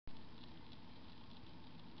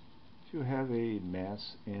If you have a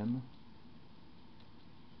mass m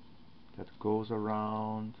that goes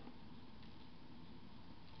around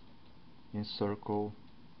in circle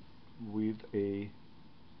with a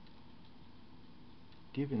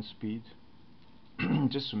given speed,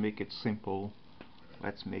 just to make it simple,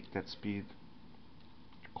 let's make that speed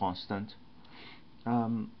constant.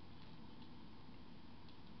 The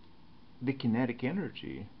kinetic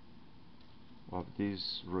energy of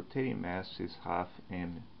this rotating mass is half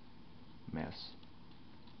m mass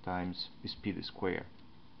times speed square.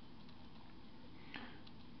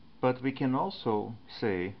 But we can also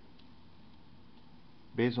say,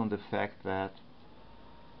 based on the fact that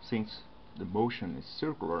since the motion is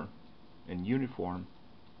circular and uniform,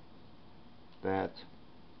 that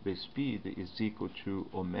the speed is equal to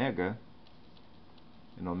omega,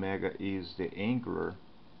 and omega is the angular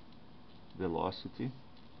velocity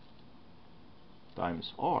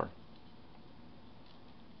times r.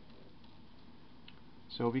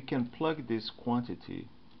 So we can plug this quantity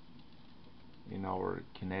in our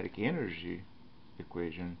kinetic energy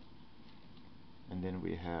equation, and then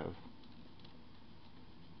we have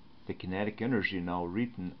the kinetic energy now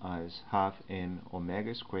written as half m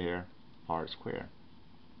omega square r square.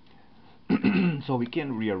 So we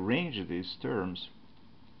can rearrange these terms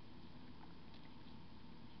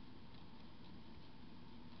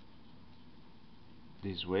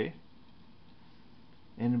this way,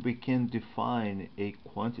 and we can define a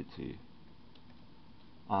quantity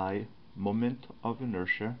I, moment of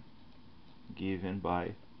inertia, given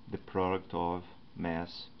by the product of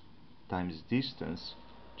mass times distance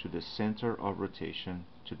to the center of rotation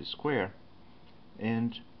to the square,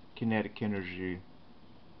 and kinetic energy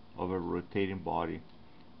of a rotating body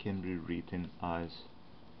can be written as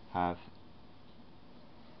half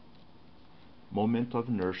moment of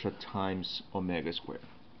inertia times omega squared.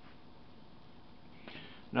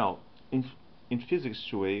 Now, in physics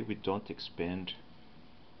 2a, we don't expand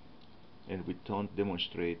and we don't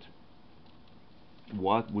demonstrate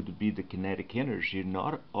what would be the kinetic energy,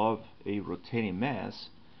 not of a rotating mass,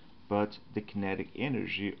 but the kinetic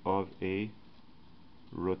energy of a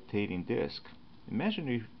rotating disk. Imagine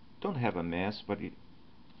you don't have a mass, but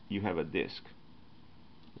you have a disk,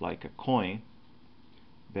 like a coin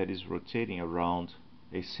that is rotating around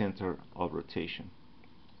a center of rotation.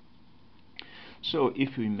 So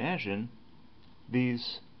if you imagine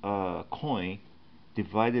this coin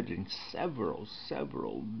divided in several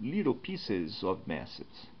little pieces of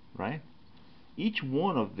masses, right? Each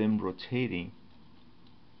one of them rotating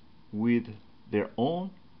with their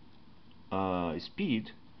own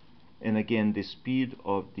speed, and again the speed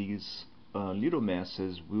of these little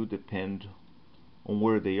masses will depend on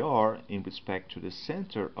where they are in respect to the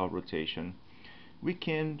center of rotation. We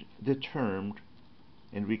can determine,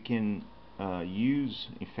 and we can use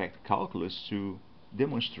in fact calculus to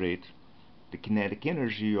demonstrate the kinetic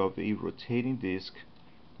energy of a rotating disk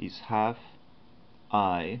is half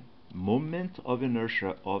I moment of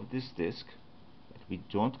inertia of this disk that we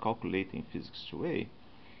don't calculate in physics 2a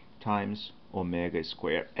times omega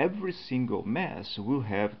squared. Every single mass will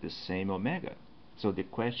have the same omega. So the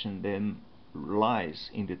question then lies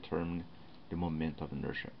in determining the moment of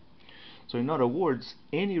inertia. So in other words,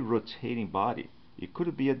 any rotating body, it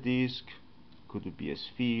could be a disk, could be a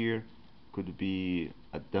sphere, could be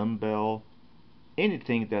a dumbbell,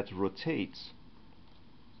 anything that rotates,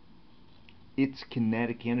 its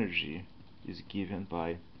kinetic energy is given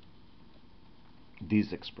by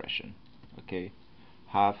this expression, okay?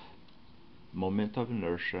 Half moment of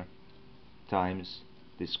inertia times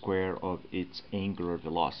the square of its angular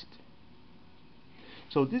velocity.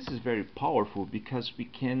 So this is very powerful because we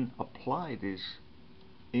can apply this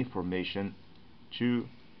information to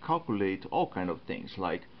calculate all kind of things,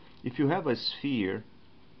 like if you have a sphere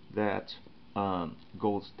that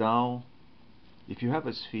goes down, if you have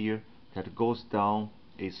a sphere that goes down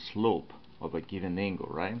a slope of a given angle,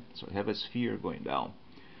 right? So you have a sphere going down,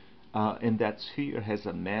 and that sphere has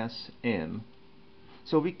a mass m.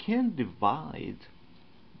 So we can divide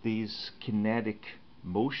this kinetic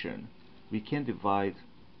motion, we can divide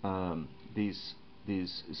this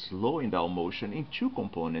slowing down motion in two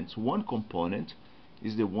components. One component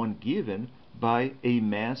is the one given by a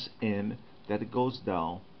mass m that goes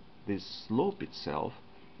down this slope itself,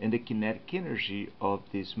 and the kinetic energy of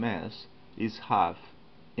this mass is half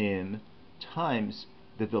m times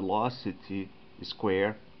the velocity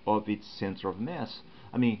square of its center of mass.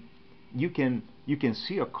 I mean, you can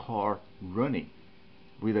see a car running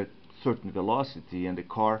with a certain velocity, and the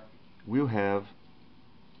car will have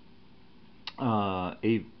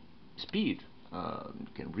a speed. You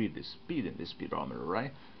can read the speed in the speedometer,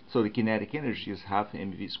 right? So the kinetic energy is half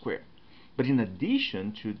mv squared. But in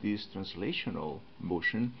addition to this translational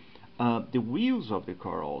motion, the wheels of the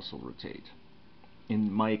car also rotate.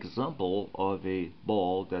 In my example of a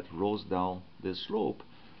ball that rolls down the slope,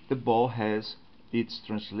 the ball has its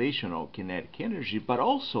translational kinetic energy, but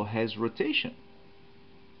also has rotation.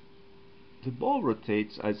 The ball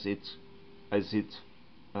rotates as it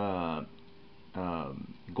uh,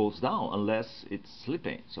 goes down, unless it's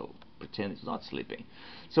slipping. So pretend it's not slipping.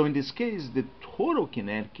 So in this case, the total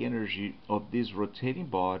kinetic energy of this rotating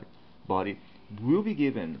body will be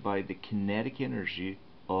given by the kinetic energy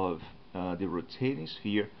of the rotating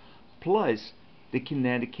sphere plus the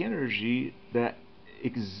kinetic energy that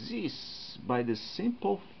exists by the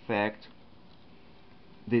simple fact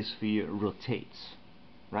the sphere rotates,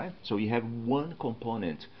 right? So you have one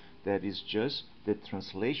component that is just the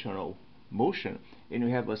translational motion, and you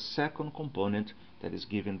have a second component that is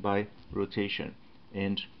given by rotation.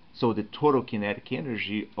 And so the total kinetic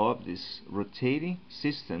energy of this rotating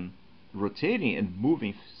and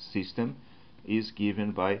moving system is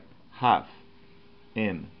given by half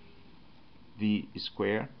m v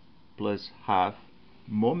square plus half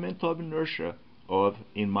moment of inertia of,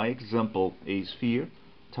 in my example, a sphere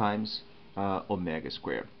times omega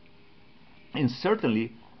squared. And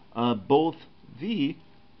certainly both v,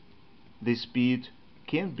 the speed,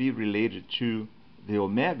 can be related to the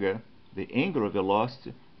omega, the angular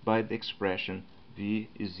velocity, by the expression v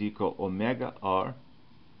is equal omega r,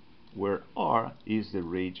 where r is the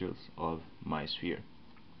radius of my sphere.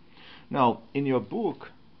 Now, in your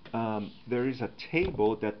book, there is a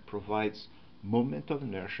table that provides moment of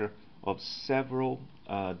inertia of several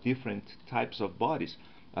different types of bodies,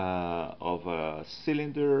 of a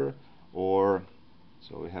cylinder, or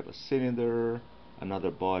so we have a cylinder,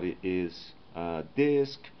 another body is a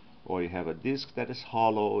disc, or you have a disc that is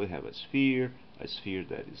hollow, you have a sphere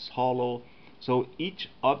that is hollow. So each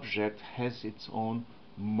object has its own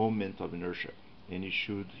moment of inertia, and you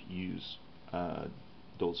should use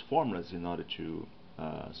those formulas in order to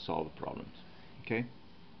solve problems. Okay.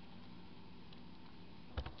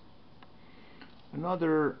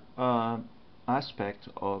 Another aspect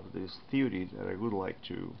of this theory that I would like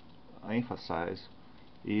to emphasize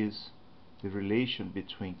is the relation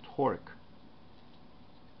between torque,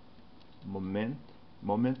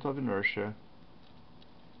 moment of inertia,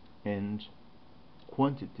 and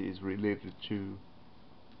quantities related to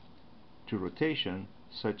rotation,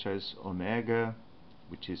 such as omega,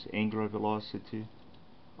 which is angular velocity,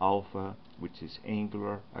 alpha, which is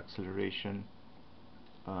angular acceleration,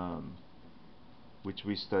 which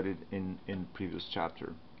we studied in previous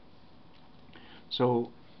chapter.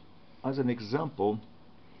 So as an example,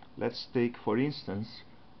 let's take, for instance,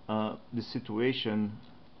 the situation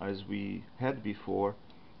as we had before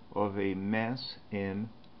of a mass m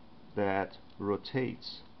that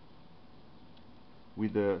rotates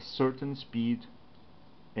with a certain speed,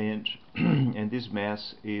 and and this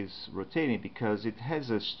mass is rotating because it has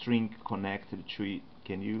a string connected to it.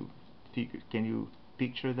 Can you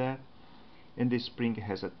picture that? And this spring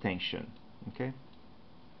has a tension. Okay.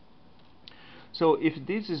 So if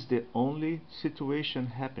this is the only situation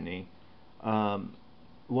happening,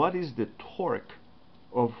 what is the torque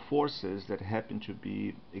of forces that happen to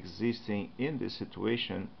be existing in this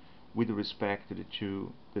situation with respect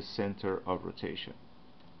to the center of rotation?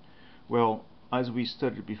 Well, as we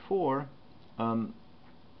studied before,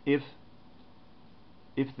 if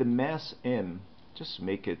the mass m, just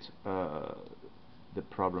make it the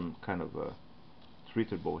problem kind of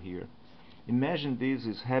treatable here. Imagine this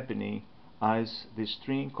is happening as the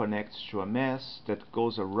string connects to a mass that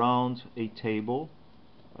goes around a table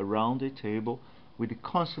with a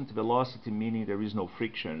constant velocity, meaning there is no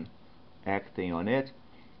friction acting on it.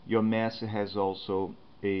 Your mass has also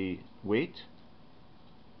a weight,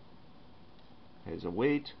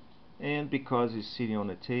 and because it's sitting on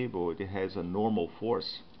a table, it has a normal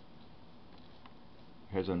force,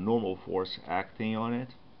 acting on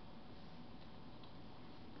it,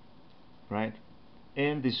 right?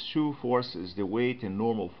 And these two forces, the weight and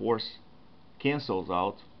normal force, cancels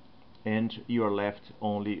out, and you are left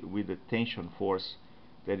only with the tension force,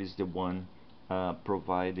 that is the one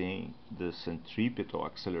providing the centripetal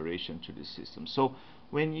acceleration to the system. So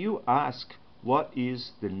when you ask what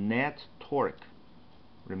is the net torque,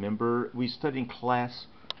 remember we studied in class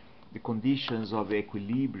the conditions of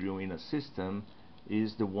equilibrium in a system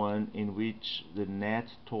is the one in which the net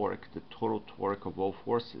torque, the total torque of all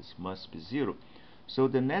forces, must be zero. So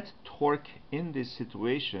the net torque in this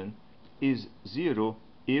situation is zero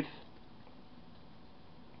if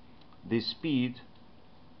the speed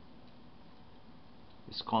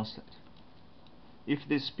is constant. If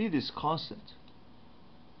the speed is constant,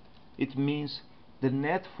 it means the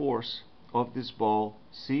net force of this ball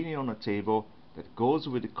sitting on a table that goes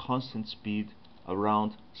with a constant speed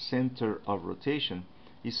around center of rotation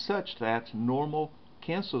is such that normal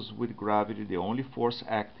cancels with gravity. The only force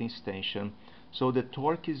acting is tension, so the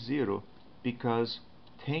torque is zero because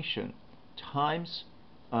tension times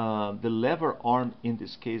the lever arm, in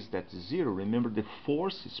this case that's zero. Remember, the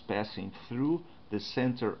force is passing through the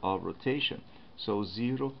center of rotation, so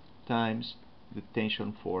zero times the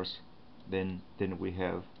tension force, then we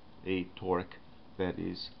have a torque that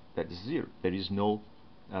is zero. There is no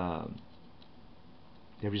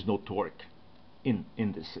torque in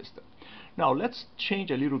the system. Now let's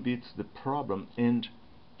change a little bit the problem, and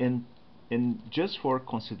just for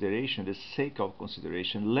consideration, the sake of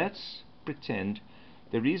consideration, let's pretend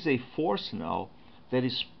there is a force now that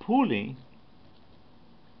is pulling.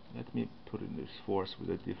 Let me put in this force with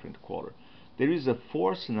a different color. There is a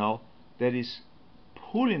force now that is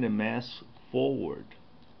pulling the mass forward.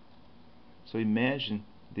 So imagine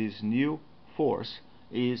this new force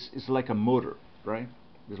is like a motor, right?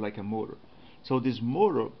 It's like a motor. So this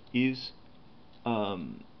motor is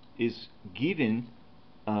giving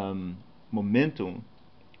momentum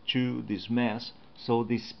to this mass, so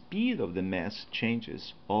the speed of the mass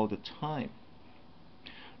changes all the time.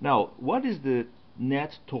 Now, what is the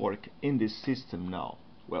net torque in this system now?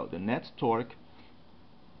 Well, the net torque,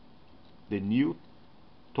 the new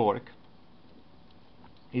torque,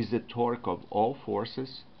 is the torque of all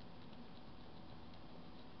forces,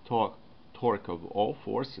 torque of all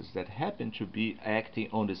forces that happen to be acting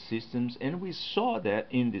on the systems. And we saw that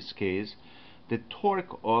in this case the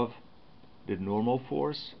torque of the normal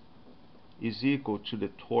force is equal to the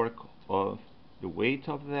torque of the weight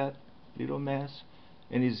of that little mass,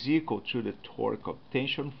 and is equal to the torque of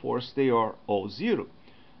tension force. They are all zero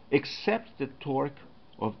except the torque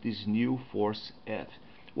of this new force F.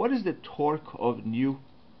 What is the torque of new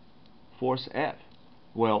force F?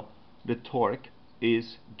 Well, the torque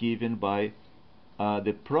is given by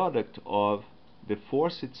the product of the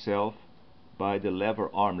force itself by the lever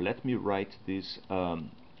arm. Let me write this,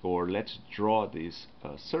 or let's draw this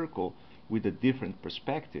circle with a different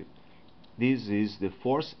perspective. This is the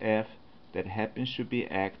force F that happens to be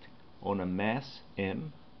act on a mass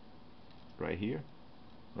M, right here,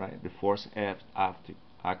 right? The force F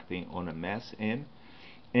acting on a mass M,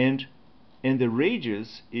 and the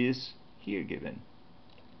radius is here given.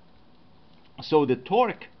 So the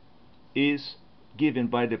torque is given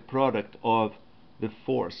by the product of the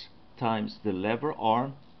force times the lever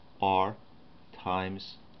arm, R,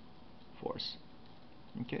 times force.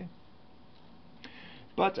 Okay?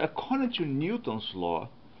 But according to Newton's law,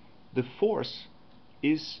 the force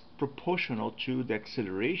is proportional to the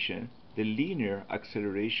acceleration, the linear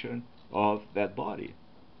acceleration of that body.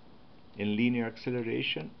 In linear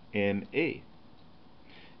acceleration, ma.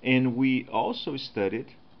 And we also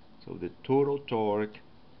studied, so the total torque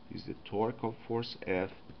is the torque of force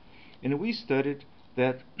F, and we studied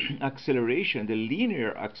that acceleration, the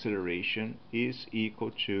linear acceleration, is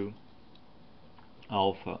equal to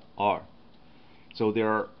alpha r. So there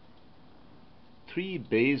are three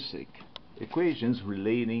basic equations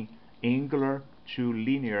relating angular to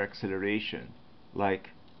linear acceleration, like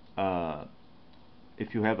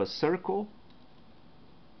if you have a circle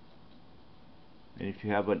and if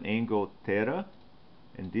you have an angle theta,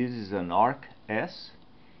 and this is an arc S,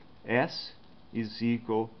 S is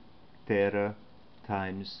equal theta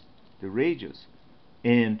times the radius,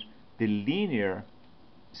 and the linear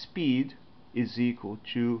speed is equal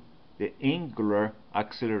to the angular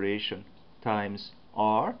acceleration times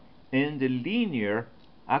r, and the linear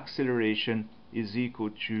acceleration is equal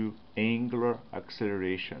to angular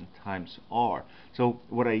acceleration times r. So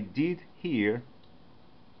what I did here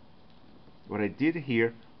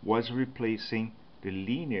was replacing the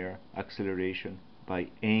linear acceleration by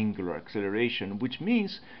angular acceleration, which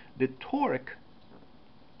means the torque,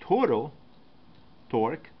 total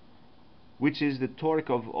torque, which is the torque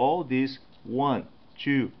of all these 1,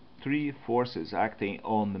 2, 3 forces acting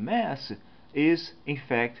on the mass, is in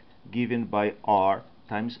fact given by R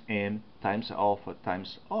times M times alpha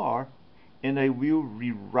times R, and I will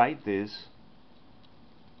rewrite this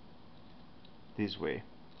way.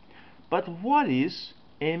 But what is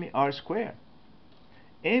mr squared?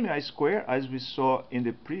 mr squared, as we saw in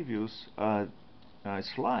the previous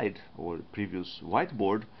slide, or the previous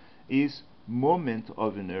whiteboard, is moment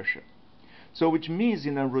of inertia. So which means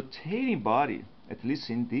in a rotating body, at least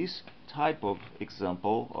in this type of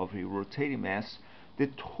example of a rotating mass, the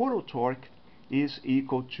total torque is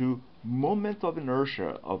equal to moment of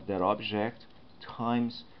inertia of that object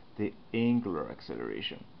times the angular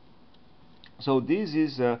acceleration. So this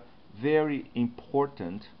is very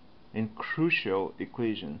important and crucial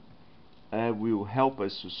equation will help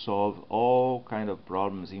us to solve all kind of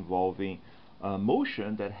problems involving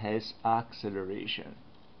motion that has acceleration.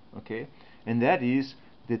 Okay, and that is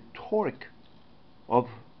the torque of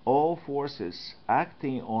all forces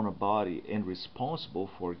acting on a body and responsible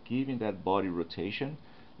for giving that body rotation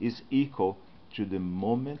is equal to the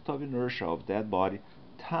moment of inertia of that body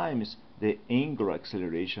times the angular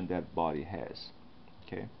acceleration that body has.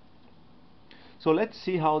 Okay, so let's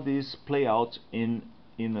see how this play out in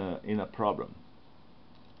a problem.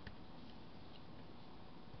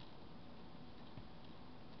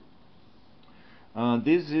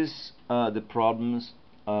 This is the problems,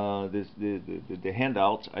 the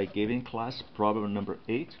handout I gave in class, problem number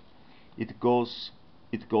 8. It goes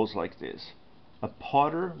like this. A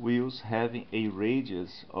Potter wheels having a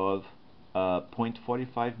radius of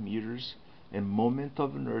 0.45 meters and moment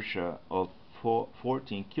of inertia of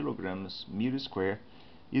 14 kilograms meter square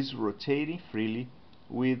is rotating freely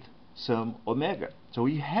with some omega. So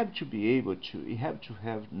you have to be able to, you have to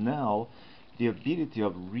have now the ability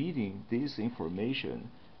of reading this information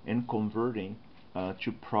and converting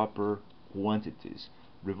to proper quantities.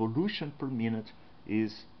 Revolution per minute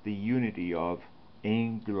is the unity of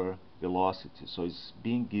angular velocity. So it's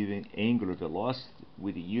being given angular velocity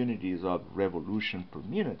with the unities of revolution per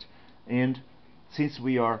minute. And since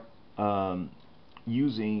we are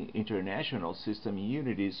using international system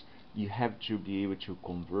unities, you have to be able to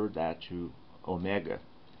convert that to omega,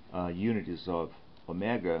 unities of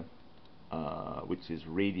omega, which is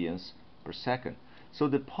radians per second. So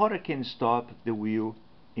the Potter can stop the wheel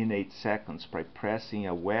in 8 seconds by pressing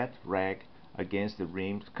a wet rag against the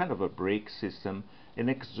rim, kind of a brake system, and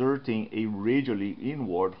exerting a radially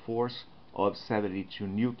inward force of 72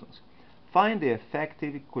 newtons. Find the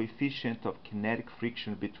effective coefficient of kinetic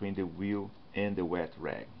friction between the wheel and the wet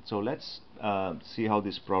rag. So let's see how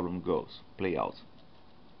this problem goes, play out.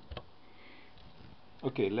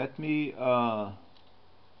 Okay, let me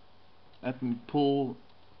pull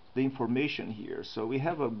the information here. So we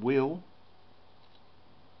have a wheel,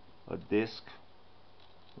 a disc,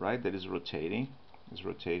 right, that is rotating,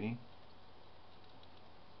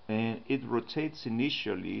 and it rotates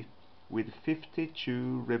initially with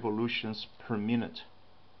 52 revolutions per minute.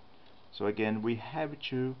 So again, we have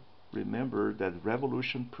to remember that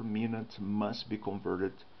revolution per minute must be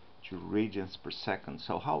converted to radians per second.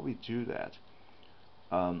 So how we do that?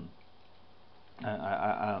 I'm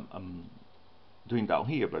doing down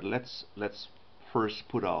here, but let's first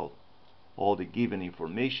put out all the given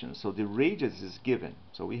information. So the radius is given,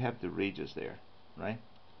 so we have the radius there, right?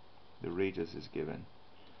 The radius is given.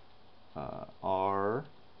 R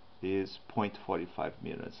is 0.45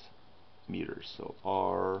 meters, so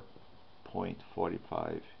R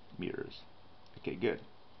 0.45 meters. Okay, good.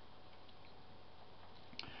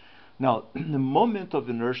 Now the moment of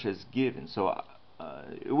inertia is given, so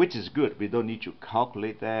which is good. We don't need to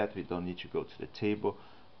calculate that. We don't need to go to the table.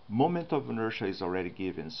 Moment of inertia is already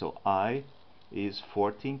given, so I is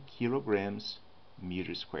 14 kilograms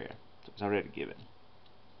meter square. So it's already given.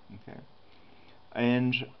 Okay,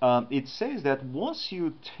 and it says that once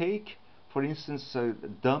you take, for instance, a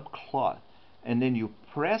dump cloth, and then you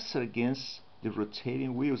press it against the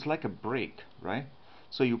rotating wheel, it's like a brake, right?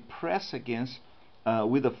 So you press against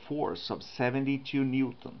with a force of 72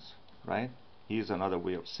 newtons, right? Here's another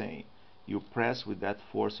way of saying, you press with that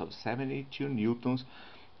force of 72 newtons,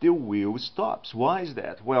 the wheel stops. Why is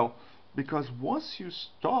that? Well, because once you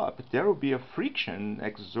stop, there will be a friction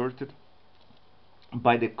exerted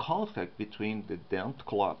by the contact between the damped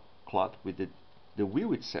cloth with the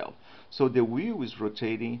wheel itself. So the wheel is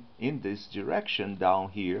rotating in this direction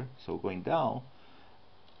down here, so going down.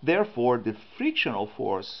 Therefore, the frictional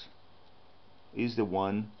force is the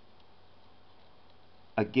one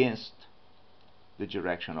against the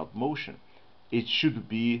direction of motion. It should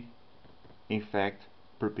be, in fact,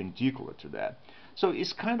 perpendicular to that. So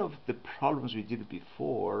it's kind of the problems we did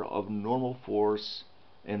before of normal force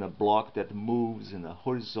and a block that moves in a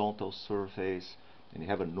horizontal surface, and you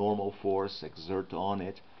have a normal force exert on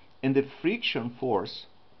it, and the friction force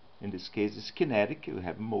in this case is kinetic. You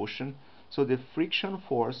have motion, so the friction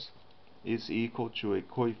force is equal to a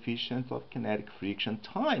coefficient of kinetic friction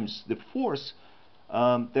times the force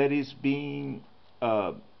that is being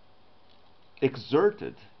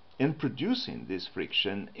exerted in producing this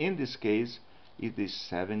friction. In this case, it is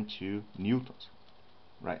 72 newtons,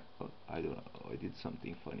 right? Oh, I don't know, I did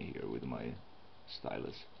something funny here with my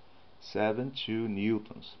stylus. 72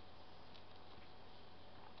 newtons.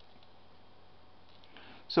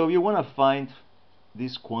 So you want to find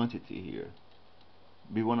this quantity here.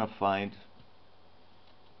 We want to find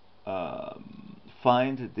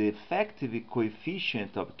find the effective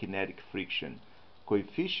coefficient of kinetic friction.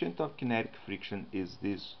 Coefficient of kinetic friction is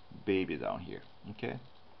this baby down here. Okay,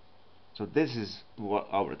 so this is what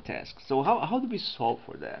our task. So how do we solve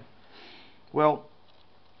for that? Well,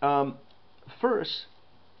 first,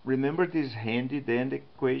 remember this handy-dandy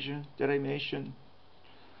equation that I mentioned?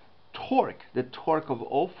 Torque, the torque of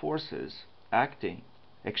all forces acting,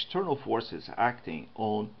 external forces acting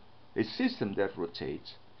on a system that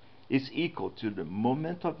rotates, is equal to the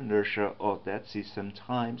moment of inertia of that system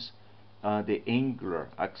times the angular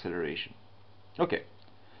acceleration. Okay,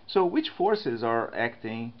 so which forces are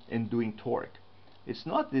acting and doing torque? It's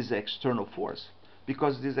not this external force,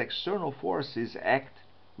 because this external forces act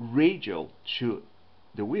radial to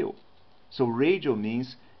the wheel. So radial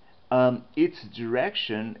means its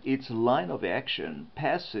direction, its line of action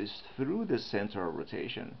passes through the center of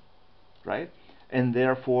rotation, right? And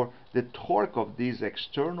therefore the torque of this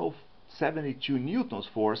external 72 newtons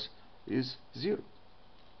force is 0,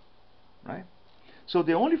 right? So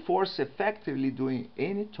the only force effectively doing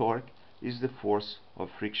any torque is the force of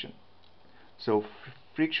friction. So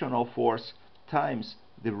frictional force times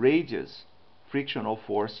the radius, frictional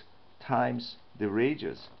force times the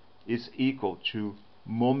radius is equal to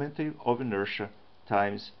moment of inertia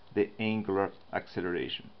times the angular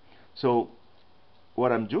acceleration. So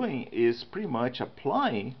what I'm doing is pretty much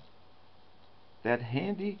applying that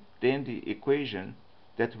handy-dandy equation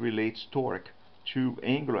that relates torque to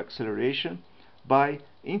angular acceleration by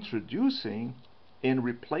introducing and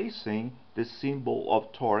replacing the symbol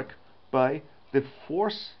of torque by the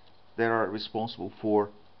force that are responsible for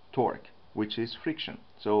torque, which is friction.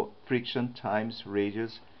 So friction times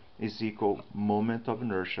radius is equal moment of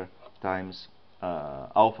inertia times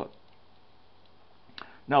alpha.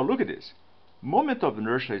 Now look at this. Moment of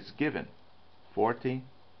inertia is given 40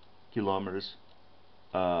 kilograms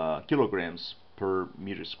per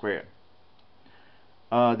meter square.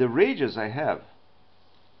 The radius I have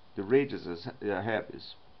is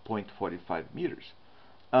 0.45 meters.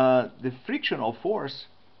 The frictional force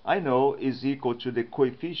I know is equal to the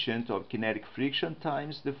coefficient of kinetic friction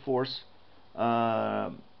times the force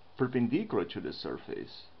perpendicular to the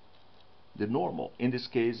surface. The normal, in this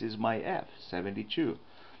case, is my F, 72.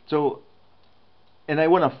 So, and I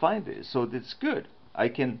want to find this, so that's good. I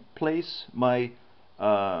can place my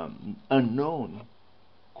unknown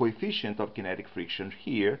coefficient of kinetic friction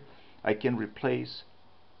here. I can replace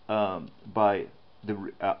by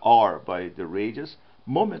the r by the radius.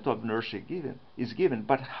 Moment of inertia is given,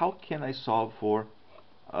 but how can I solve for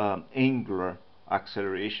angular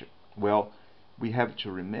acceleration? Well, we have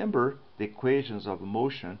to remember the equations of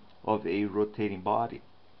motion of a rotating body.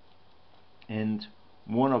 And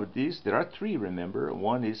one of these, there are three, remember.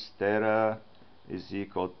 One is theta is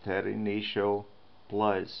equal to theta initial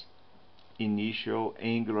plus initial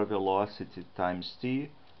angular velocity times t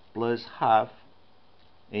plus half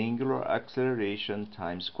angular acceleration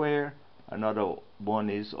times square. Another one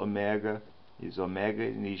is omega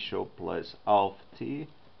initial plus alpha t,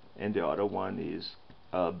 and the other one is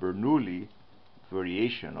a Bernoulli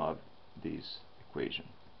variation of this equation.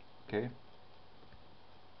 Okay,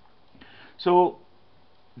 so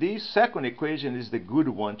this second equation is the good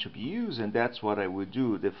one to be used, and that's what I would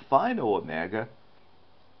do. The final omega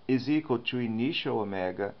is equal to initial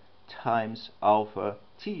omega times alpha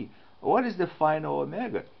t. What is the final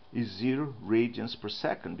omega? Is 0 radians per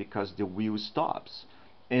second, because the wheel stops,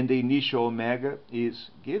 and the initial omega is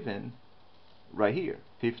given right here,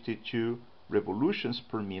 52 revolutions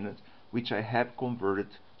per minute, which I have converted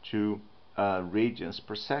to radians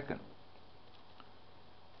per second.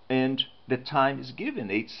 And the time is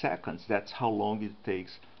given, 8 seconds. That's how long it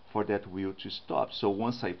takes for that wheel to stop. So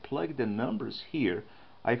once I plug the numbers here,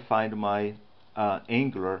 I find my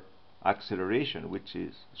angular acceleration, which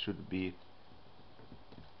should be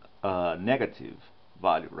negative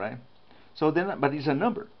value, right? So then, but it's a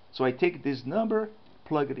number. So I take this number,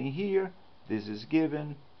 plug it in here. This is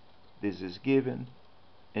given,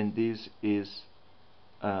 and this is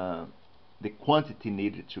the quantity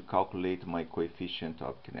needed to calculate my coefficient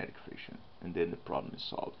of kinetic friction, and then the problem is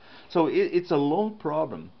solved. So it's a long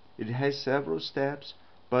problem. It has several steps,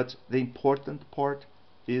 but the important part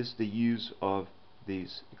is the use of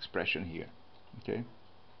this expression here. Okay.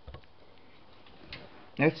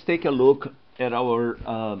 Let's take a look at our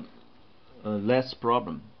last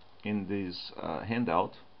problem in this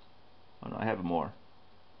handout. Oh, no, I have more.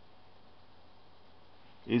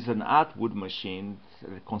 Is an Atwood machine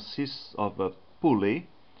that consists of a pulley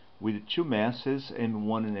with 2 masses,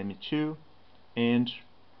 M1 and M2, and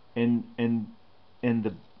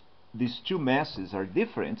these 2 masses are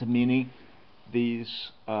different, meaning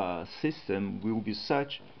this system will be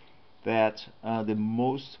such that the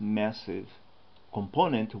most massive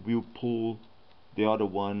component will pull the other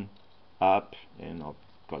one up, and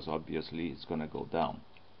because obviously it's going to go down.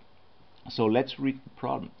 So let's read the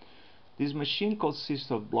problem. This machine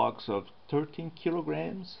consists of blocks of 13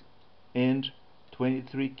 kilograms and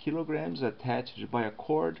 23 kilograms attached by a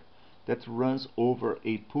cord that runs over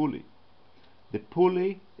a pulley. The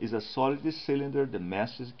pulley is a solid cylinder, the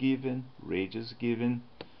mass is given, radius given,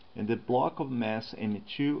 and the block of mass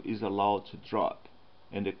M2 is allowed to drop,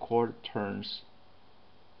 and the cord turns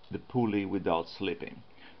the pulley without slipping.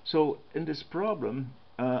 So in this problem,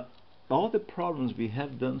 all the problems we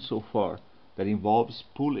have done so far that involves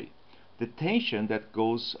pulley, the tension that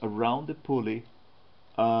goes around the pulley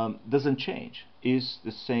doesn't change, is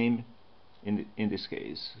the same in this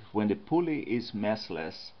case. When the pulley is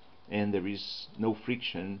massless and there is no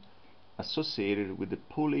friction associated with the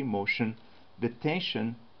pulley motion, the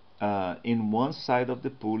tension in one side of the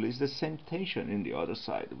pulley is the same tension in the other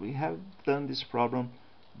side. We have done this problem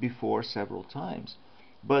before several times,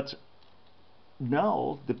 but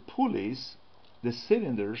now the pulleys, the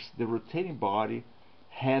cylinders, the rotating body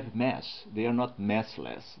have mass. They are not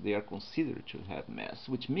massless. They are considered to have mass,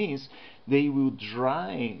 which means they will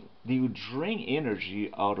drain energy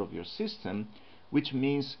out of your system, which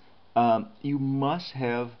means you must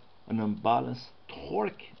have an unbalanced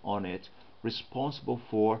torque on it responsible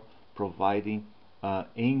for providing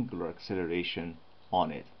angular acceleration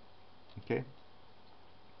on it. Okay,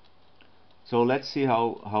 so let's see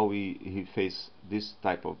how we face this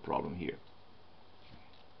type of problem here.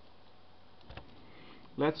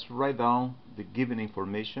 Let's write down the given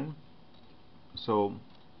information. So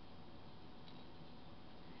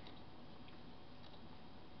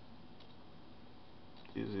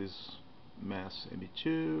this is mass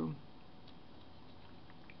M2,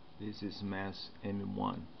 this is mass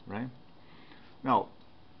M1, right? Now,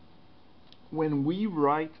 when we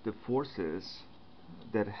write the forces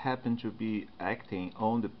that happen to be acting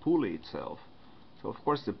on the pulley itself, so of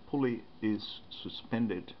course the pulley is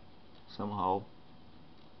suspended somehow,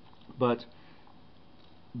 but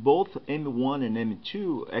both M1 and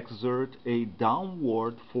M2 exert a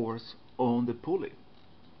downward force on the pulley.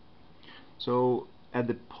 So at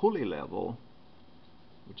the pulley level,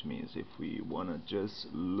 which means if we want to just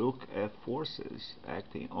look at forces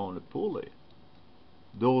acting on the pulley,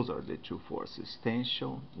 those are the two forces,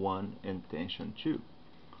 tension 1 and tension 2,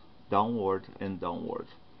 downward and downward.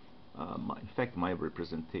 In fact, my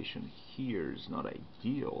representation here is not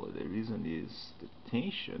ideal. The reason is the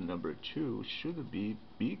tension number 2 should be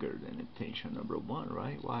bigger than the tension number 1,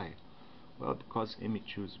 right? Why? Well, because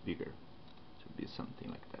M2 is bigger. It should be something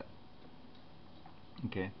like that.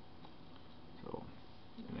 Okay, so,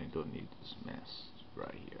 and I don't need this mass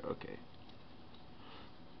right here. Okay.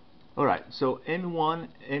 Alright, so M1,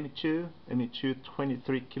 M2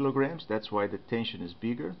 23 kilograms, that's why the tension is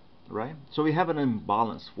bigger, right? So we have an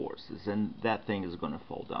imbalanced forces, and that thing is going to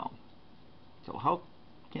fall down. So how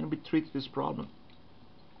can we treat this problem?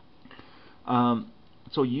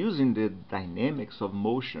 So using the dynamics of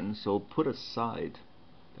motion, so put aside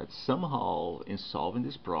that somehow in solving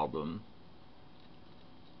this problem,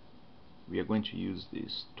 we are going to use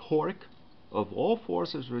this torque of all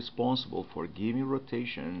forces responsible for giving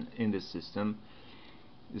rotation in the system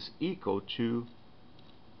is equal to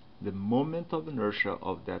the moment of inertia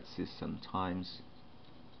of that system times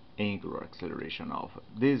angular acceleration alpha.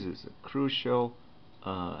 This is a crucial,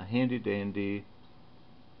 handy-dandy,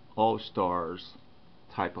 all-stars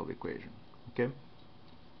type of equation. Okay.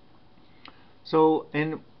 So,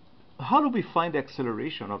 and how do we find the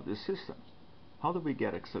acceleration of this system? How do we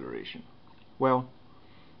get acceleration? Well,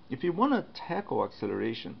 if you want to tackle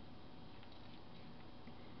acceleration,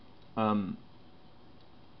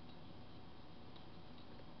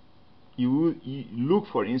 you look,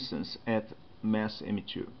 for instance, at mass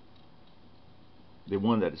M2, the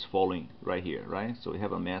one that is falling right here, right? So we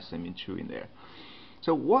have a mass M2 in there.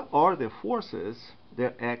 So what are the forces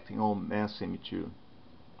that are acting on mass M2?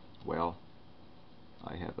 Well,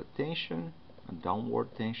 I have a tension, a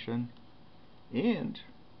downward tension, and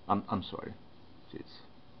I'm sorry, jeez,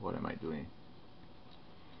 what am I doing?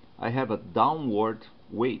 I have a downward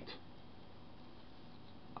weight.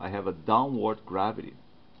 I have a downward gravity,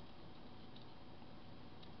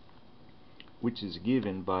 which is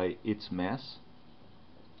given by its mass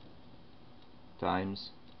times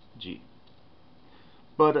g.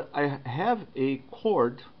 But I have a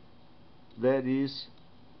cord that is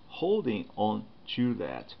holding on to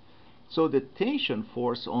that. So the tension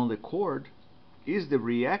force on the cord is the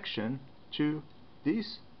reaction to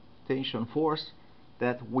this tension force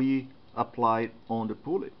that we applied on the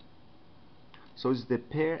pulley. So it's the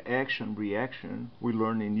pair action reaction we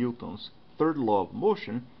learned in Newton's third law of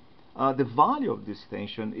motion. The value of this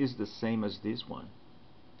tension is the same as this one,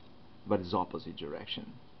 but it's opposite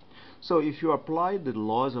direction. So if you apply the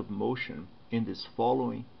laws of motion in this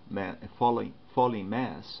falling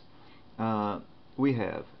mass, we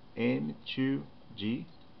have m2g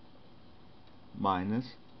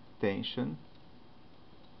minus tension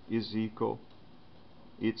is equal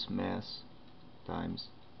its mass times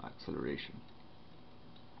acceleration.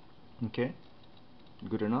 Okay,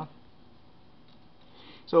 good enough?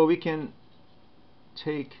 So we can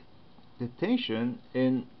take the tension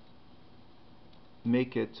and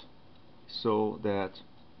make it so that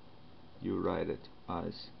you write it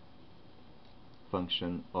as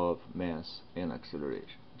function of mass and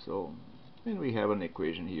acceleration. So then we have an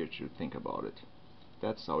equation here to think about it.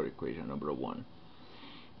 That's our equation number 1.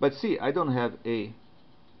 But see, I don't have A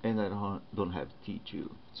and I don't have T2.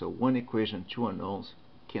 So one equation, two unknowns,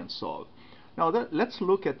 can't solve. Now let's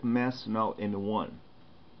look at mass now M1.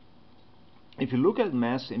 If you look at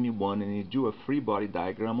mass M1 and you do a free body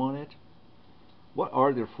diagram on it, what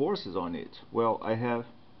are the forces on it? Well, I have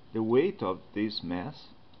the weight of this mass,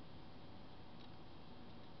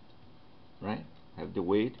 right? I have the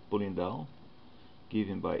weight pulling down,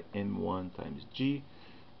 given by M1 times G.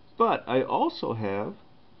 But I also have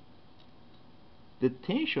the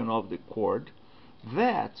tension of the cord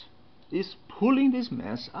that is pulling this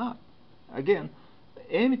mass up. Again,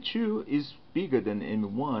 M2 is bigger than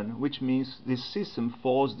M1, which means the system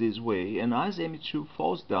falls this way, and as M2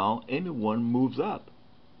 falls down, M1 moves up.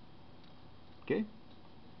 Okay?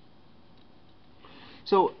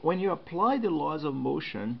 So when you apply the laws of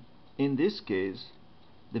motion, in this case,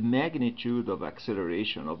 the magnitude of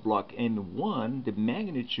acceleration of block M1, the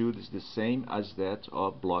magnitude is the same as that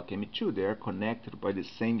of block M2. They are connected by the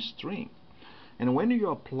same string. And when you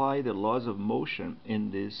apply the laws of motion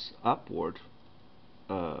in this upward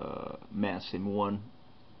mass M1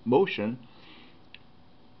 motion,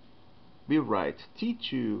 we write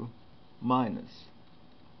T2 minus,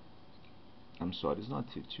 I'm sorry, it's not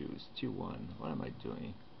T2, it's T1. What am I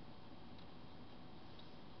doing?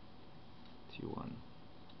 T1.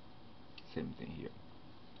 Same thing here.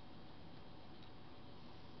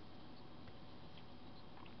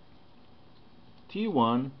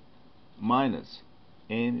 T1 minus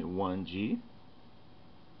M1G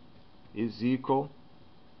is equal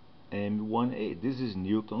M1A. This is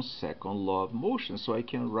Newton's second law of motion, so I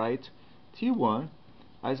can write T1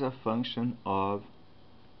 as a function of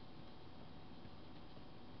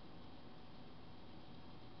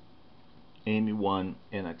M1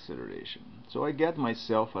 and acceleration. So I get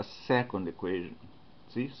myself a second equation.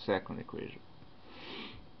 See, second equation.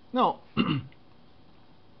 Now,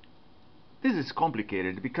 this is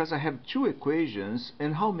complicated because I have two equations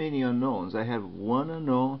and how many unknowns? I have one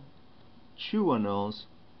unknown, two unknowns,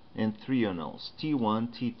 and three unknowns, T1,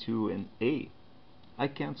 T2, and A. I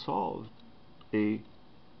can't solve a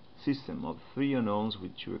system of three unknowns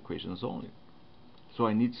with two equations only. So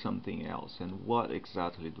I need something else. And what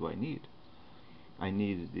exactly do I need? I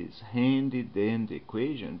need this handy-dandy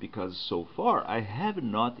equation because so far I have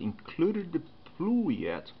not included the fluid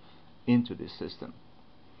yet into the system.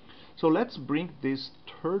 So let's bring this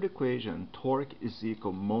third equation, torque is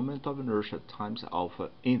equal moment of inertia times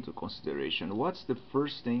alpha, into consideration. What's the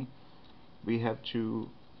first thing we have to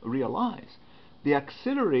realize? The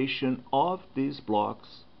acceleration of these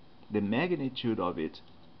blocks, the magnitude of it,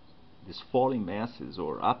 these falling masses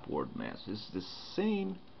or upward masses, is the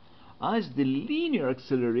same as the linear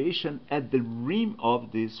acceleration at the rim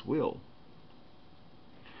of this wheel.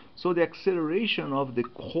 So the acceleration of the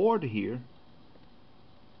cord here,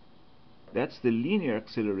 that's the linear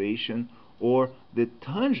acceleration, or the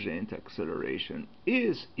tangent acceleration,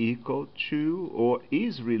 is equal to or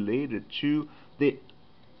is related to the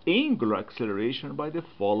angular acceleration by the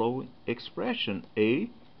following expression: A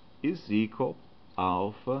is equal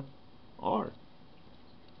alpha r.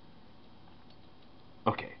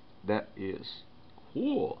 Okay, that is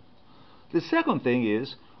cool. The second thing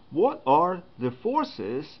is, what are the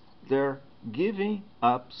forces that are giving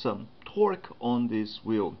up some torque on this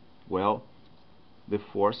wheel? Well, the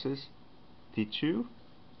forces T2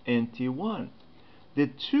 and T1. The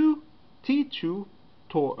T2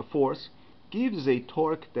 force gives a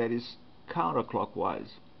torque that is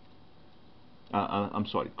counterclockwise.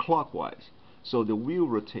 Clockwise. So the wheel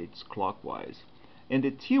rotates clockwise. And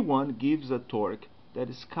the T1 gives a torque that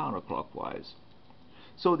is counterclockwise.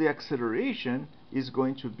 So the acceleration is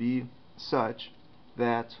going to be such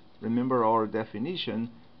that, remember our definition,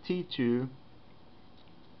 T2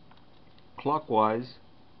 clockwise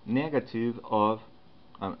negative of,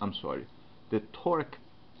 I'm sorry, the torque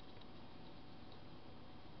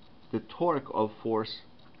of force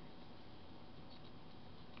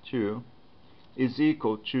 2 is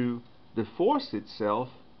equal to the force itself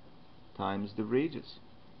times the radius,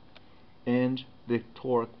 and the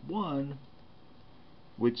torque 1,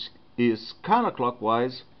 which is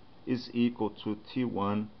counterclockwise, is equal to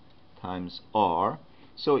T1 times R.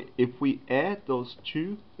 So if we add those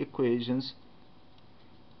two equations,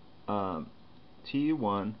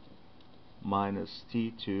 T1 minus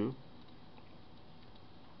T2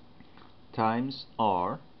 times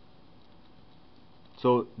R,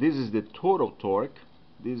 so this is the total torque,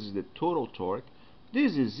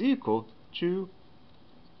 this is equal to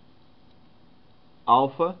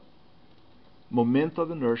alpha, moment of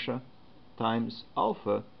inertia, times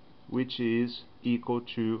alpha, which is equal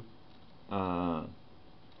to,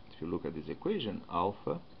 if you look at this equation,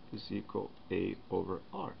 alpha is equal A over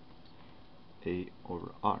R.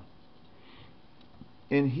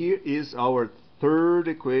 And here is our third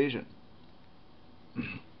equation.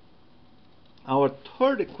 Our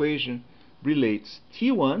third equation relates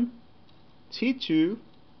T1, T2,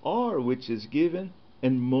 R, which is given,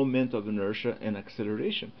 and moment of inertia and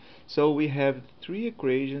acceleration. So we have three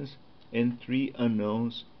equations and three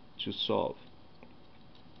unknowns to solve.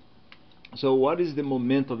 So what is the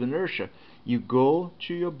moment of inertia? You go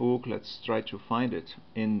to your book. Let's try to find it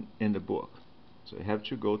in the book. So you have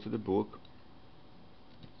to go to the book.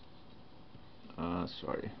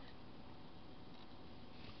 Sorry.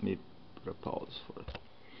 Let me put a pause for it.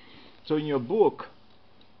 So in your book,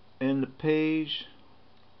 in the page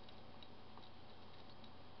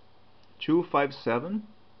 257,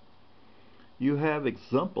 you have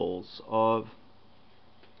examples of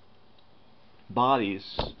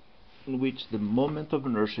bodies in which the moment of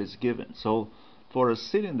inertia is given. So for a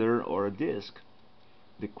cylinder or a disc,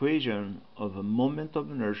 the equation of a moment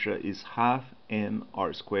of inertia is half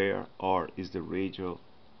mr squared. R is the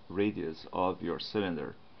radius of your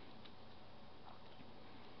cylinder.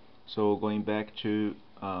 So going back to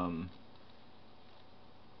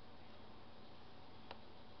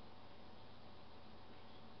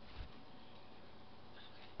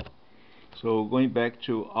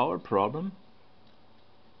our problem.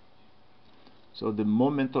 So the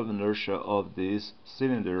moment of inertia of this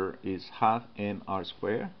cylinder is half mr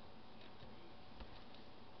squared,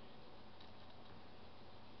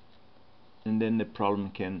 and then the problem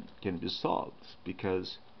can be solved,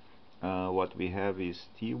 because what we have is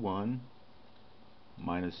T1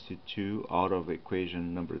 minus T2 out of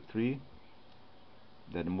equation number 3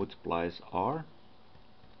 that multiplies R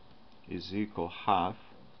is equal half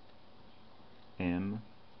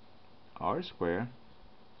mr squared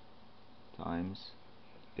times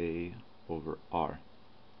A over R.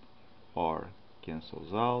 R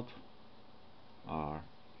cancels out, R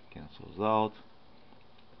cancels out,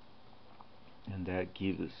 and that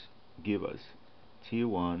gives us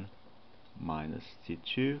T1 minus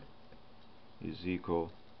T2 is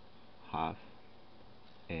equal half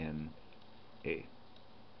MA.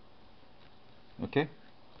 Okay?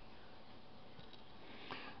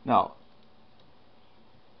 Now,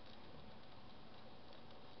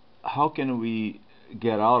 how can we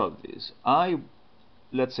get out of this?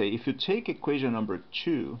 Let's say if you take equation number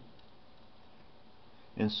 2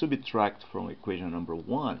 and subtract from equation number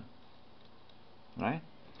 1, right?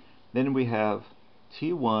 Then we have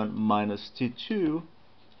T1 minus T2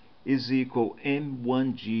 is equal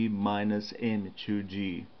M1G minus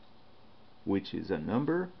M2G, which is a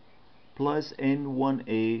number, plus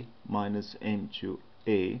M1A minus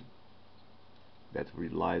M2A that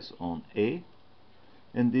relies on A,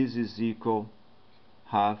 and this is equal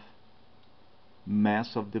half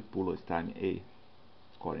mass of the pulley times A,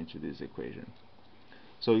 according to this equation.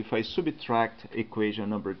 So if I subtract equation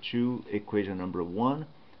number 2, equation number 1,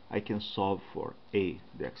 I can solve for A,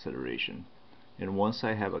 the acceleration. And once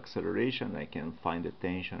I have acceleration, I can find the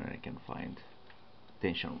tension, and I can find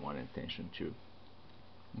tension 1 and tension 2.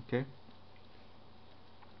 Okay?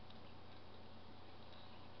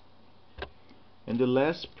 And the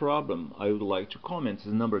last problem I would like to comment is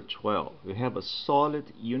number 12. We have a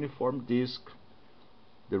solid uniform disk.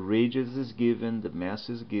 The radius is given, the mass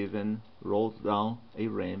is given, rolls down a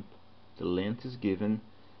ramp, the length is given,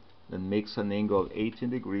 then makes an angle of 18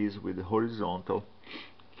 degrees with the horizontal.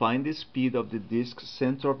 Find the speed of the disk's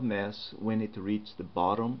center of mass when it reaches the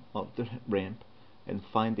bottom of the ramp, and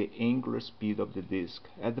find the angular speed of the disk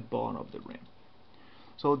at the bottom of the ramp.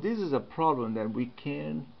 So this is a problem that we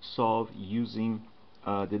can solve using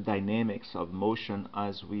the dynamics of motion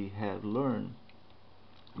as we have learned,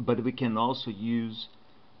 but we can also use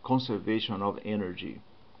conservation of energy.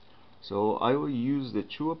 So I will use the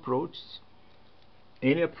two approaches.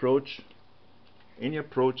 Any approach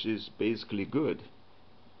is basically good.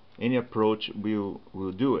 Any approach will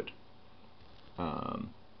do it.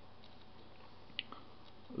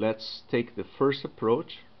 Let's take the first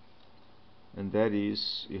approach, and that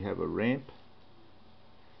is you have a ramp.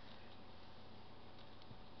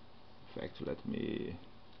 In fact, let me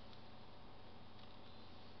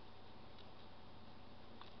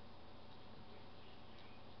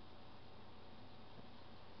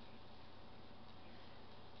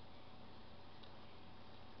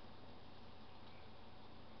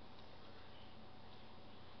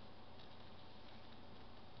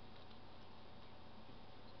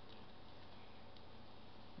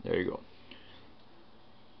there you go.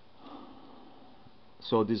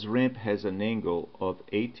 So this ramp has an angle of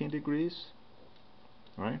 18 degrees,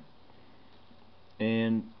 right?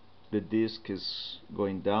 And the disc is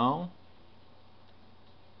going down.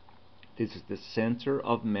 This is the center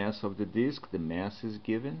of mass of the disc. The mass is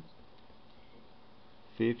given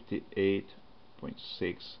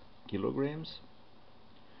 58.6 kilograms.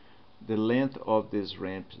 The length of this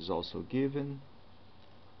ramp is also given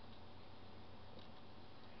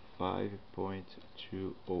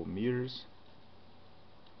 5.20 meters.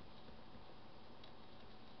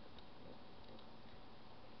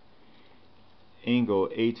 Angle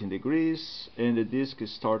 18 degrees, and the disc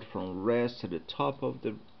starts from rest at the top of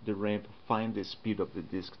the ramp. Find the speed of the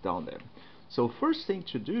disc down there. So first thing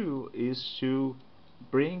to do is to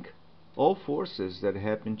bring all forces that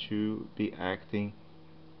happen to be acting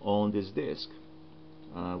on this disc.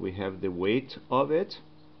 We have the weight of it,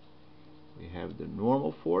 we have the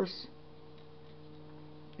normal force,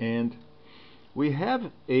 and we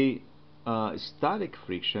have a static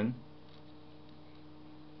friction.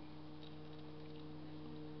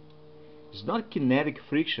 It's not kinetic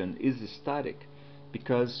friction, it's static,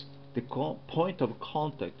 because the point of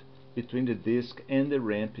contact between the disc and the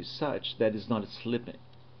ramp is such that it's not slipping.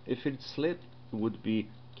 If it slipped, it would be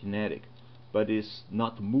kinetic, but it's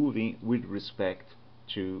not moving with respect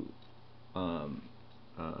to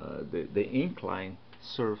the incline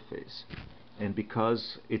surface. And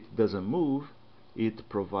because it doesn't move, it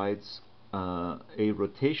provides a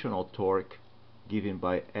rotational torque given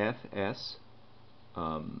by Fs,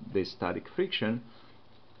 the static friction.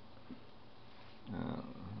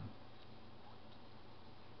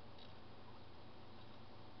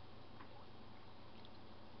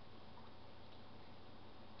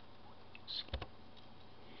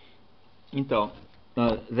 Então,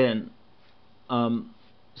 then,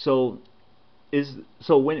 so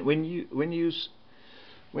when you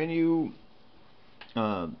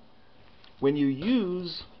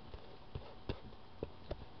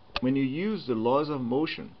use the laws of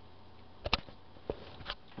motion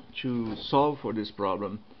to solve for this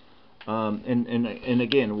problem, and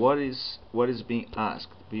again, what is being asked?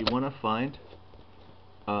 We want to find,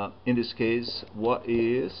 in this case, what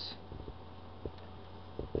is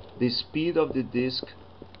the speed of the disc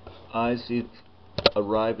as it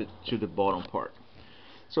arrived to the bottom part.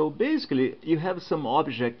 So basically, you have some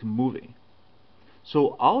object moving.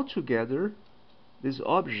 So altogether, this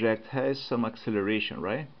object has some acceleration,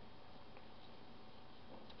 right?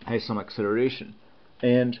 Has some acceleration,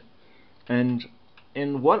 and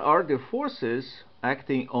what are the forces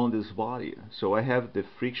acting on this body? So I have the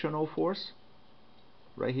frictional force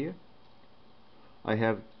right here, I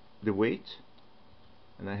have the weight,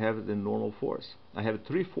 and I have the normal force. I have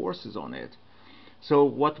three forces on it. So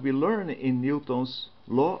what we learn in Newton's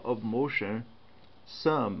law of motion,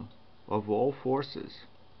 sum of all forces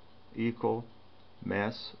equal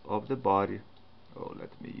mass of the body. Oh,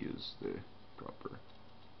 let me use the proper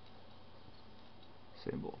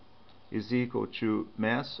symbol. Is equal to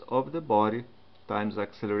mass of the body times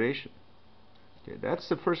acceleration. Okay, that's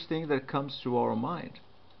the first thing that comes to our mind.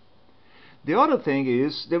 The other thing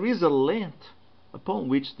is there is a length upon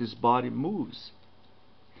which this body moves,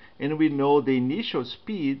 and we know the initial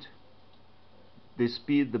speed, the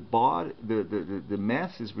speed the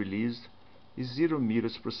mass is released, is 0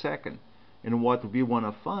 meters per second, and what we want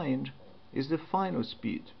to find is the final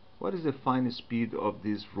speed. What is the final speed of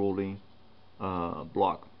this rolling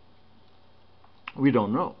block? We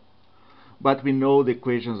don't know, but we know the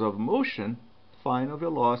equations of motion. Final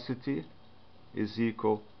velocity is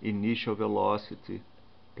equal initial velocity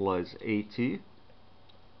plus at.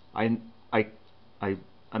 I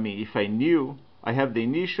mean, if I knew I have the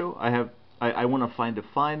initial, I want to find the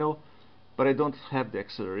final, but I don't have the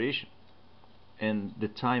acceleration and the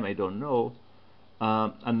time I don't know.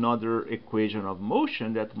 Another equation of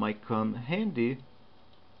motion that might come handy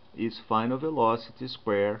is final velocity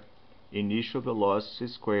square initial velocity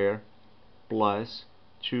square plus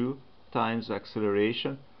 2 times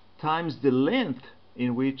acceleration times the length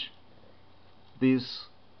in which this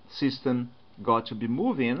system got to be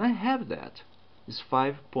moving, and I have that. It's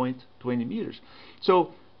 5.20 meters.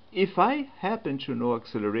 So if I happen to know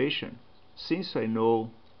acceleration, since I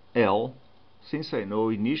know L, since I know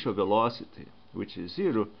initial velocity, which is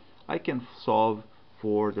 0, I can solve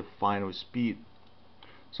for the final speed.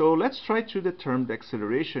 So let's try to determine the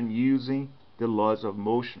acceleration using the laws of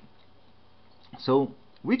motion. So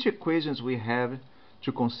which equations we have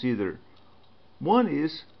to consider? One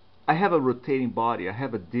is, I have a rotating body, I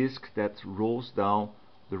have a disk that rolls down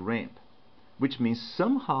the ramp, which means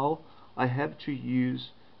somehow I have to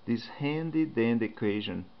use this handy-dandy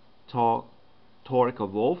equation, torque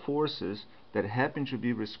of all forces that happen to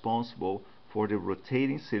be responsible for the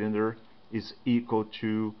rotating cylinder is equal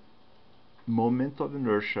to moment of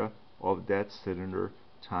inertia of that cylinder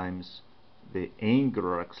times the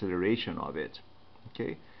angular acceleration of it.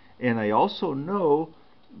 Okay, and I also know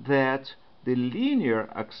that the linear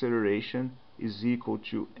acceleration is equal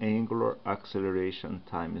to angular acceleration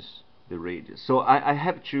times the radius. So I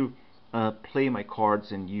have to play my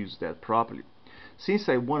cards and use that properly. Since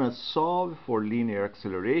I want to solve for linear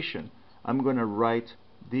acceleration, I'm going to write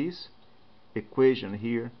this equation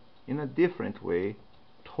here in a different way.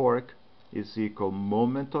 Torque is equal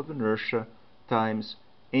moment of inertia times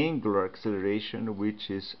angular acceleration, which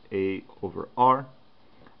is A over R.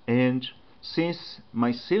 And since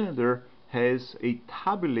my cylinder has a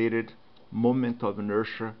tabulated moment of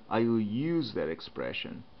inertia, I will use that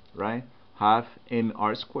expression, right? Half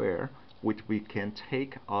mr squared, which we can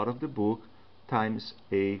take out of the book, times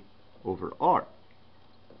A over R.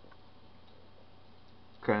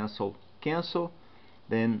 Cancel, cancel.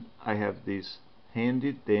 Then I have this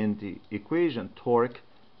handy-dandy equation. Torque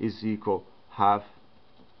is equal half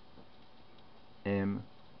mr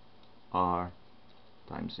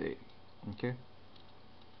times A. Okay.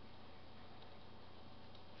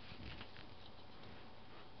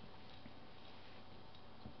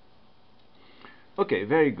 Okay,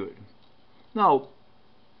 very good. Now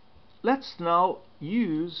let's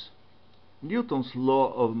use Newton's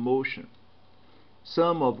law of motion.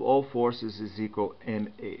 Sum of all forces is equal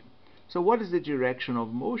ma. So what is the direction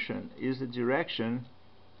of motion? Is the direction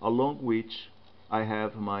along which I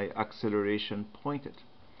have my acceleration pointed.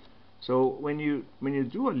 So when you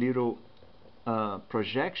do a little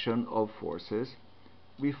projection of forces,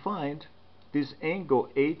 we find this angle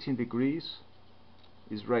 18 degrees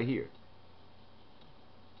is right here.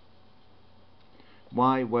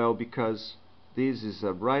 Why? Well, because this is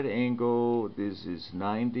a right angle, this is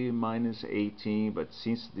 90 minus 18, but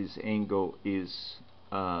since this angle is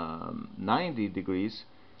 90 degrees,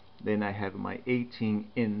 then I have my 18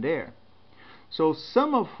 in there. So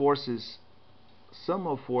sum of forces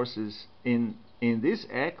in this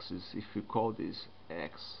axis, if you call this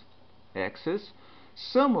x axis,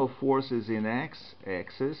 sum of forces in x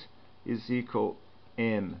axis is equal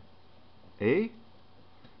ma.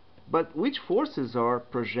 But which forces are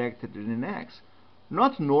projected in x?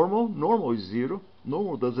 Not normal. Normal is 0.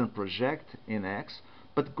 Normal doesn't project in x,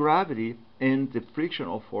 but gravity and the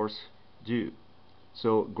frictional force do.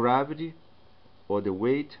 So gravity, or the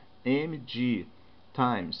weight, mg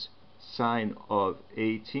times sine of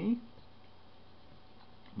 18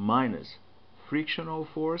 minus frictional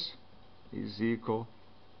force is equal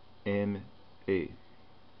ma.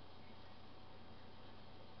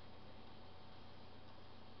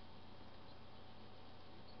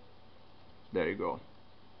 There you go.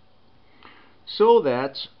 So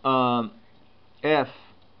that F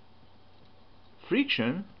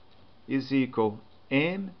friction is equal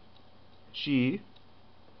mg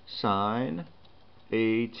sine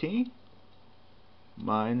 18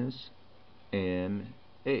 minus ma.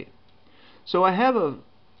 So I have a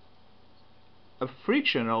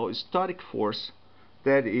frictional static force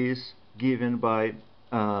that is given by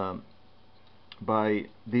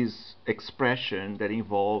this expression that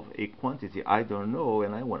involve a quantity I don't know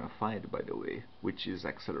and I want to find, by the way, which is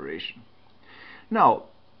acceleration. Now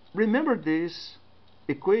remember this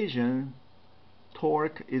equation,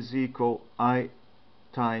 torque is equal I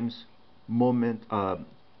times moment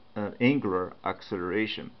angular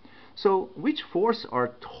acceleration. So which force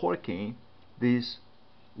are torquing this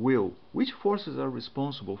wheel? Which forces are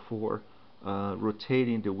responsible for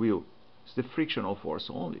rotating the wheel? It's the frictional force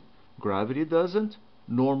only. Gravity doesn't,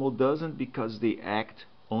 normal doesn't, because they act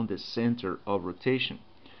on the center of rotation.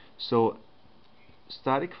 So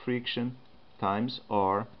static friction times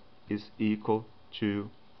R is equal to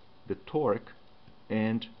the torque,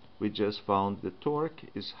 and we just found the torque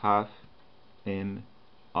is half mRA.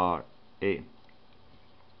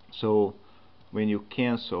 So when you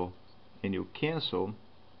cancel and you cancel,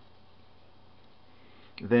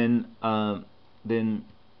 then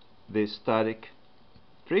the static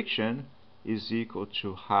friction is equal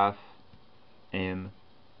to half ma.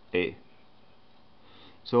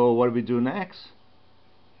 So what we do next?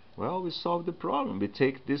 Well, we solve the problem. We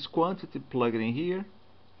take this quantity, plug it in here,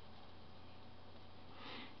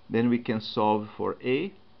 then we can solve for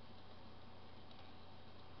A.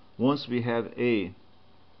 Once we have A,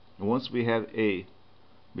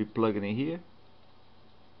 we plug it in here,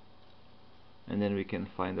 and then we can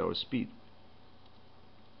find our speed.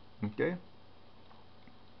 Okay?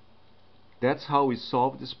 That's how we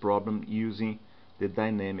solve this problem using the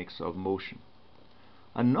dynamics of motion.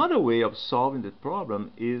 Another way of solving the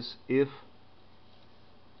problem is if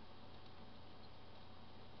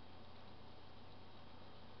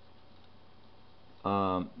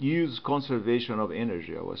use conservation of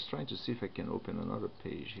energy. I was trying to see if I can open another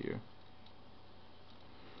page here.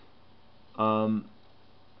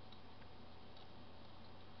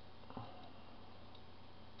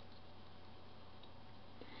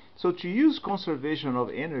 So to use conservation of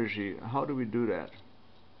energy, how do we do that?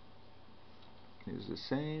 It's the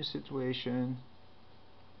same situation,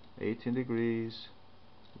 18 degrees,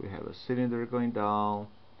 we have a cylinder going down,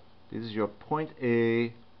 this is your point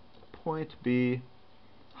A, point B.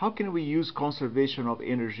 How can we use conservation of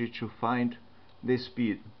energy to find the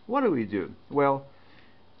speed? What do? Well,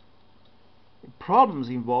 problems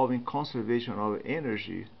involving conservation of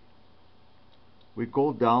energy, we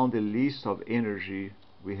go down the list of energy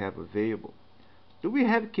we have available. Do we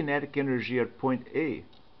have kinetic energy at point A?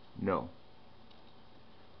 No.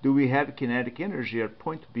 Do we have kinetic energy at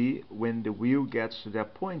point B when the wheel gets to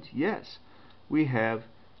that point? Yes. We have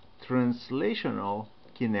translational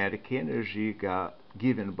kinetic energy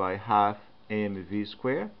given by half mv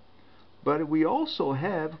squared, but we also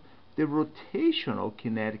have the rotational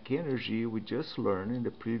kinetic energy we just learned in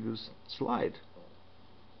the previous slide,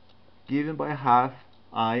 given by half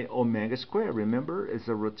I omega squared. Remember, it's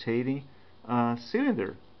a rotating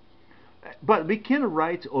cylinder. But we can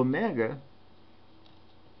write omega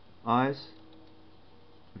as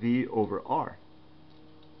V over R,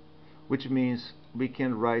 which means we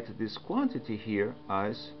can write this quantity here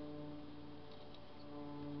as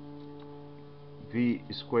V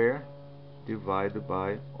squared divided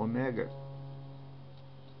by omega.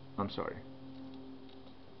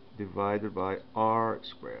 Divided by R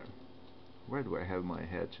squared. Where do I have my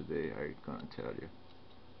head today? I can't tell you.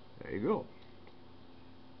 There you go.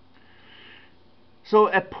 So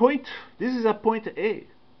at point, this is a point A,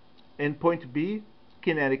 and point B,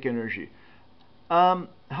 kinetic energy. How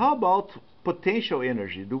about potential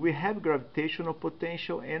energy? Do we have gravitational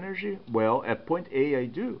potential energy? Well, at point A I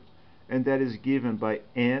do, and that is given by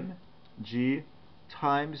mg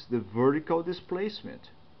times the vertical displacement,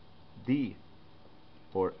 d,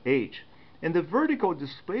 or h. And the vertical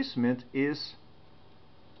displacement is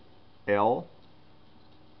L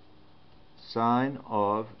sine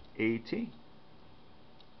of 18.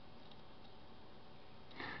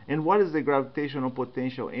 And what is the gravitational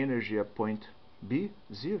potential energy at point B?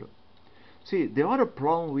 0. See, the other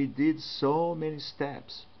problem we did so many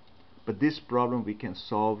steps, but this problem we can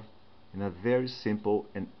solve in a very simple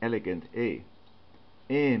and elegant way.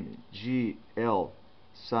 mgl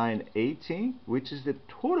sine 18, which is the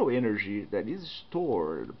total energy that is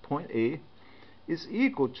stored at point A, is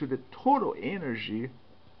equal to the total energy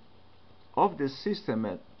of the system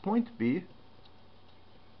at point B,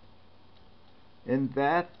 and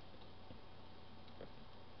that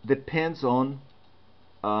depends on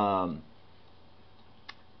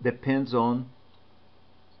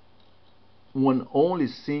one only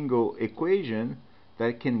single equation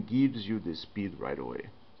that can gives you the speed right away.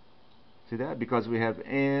 See that? Because we have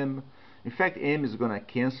m. In fact, m is going to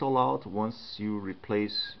cancel out once you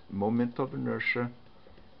replace moment of inertia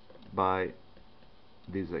by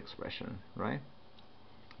this expression, right?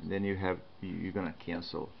 And then you're going to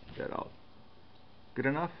cancel that out. Good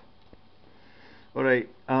enough? Alright,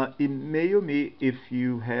 email me if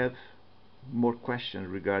you have more questions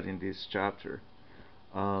regarding this chapter,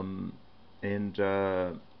 and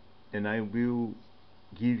I will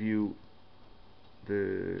give you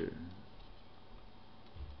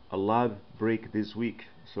a lab break this week,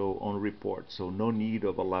 so on report, so no need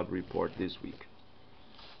of a lab report this week.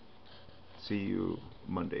 See you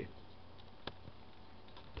Monday.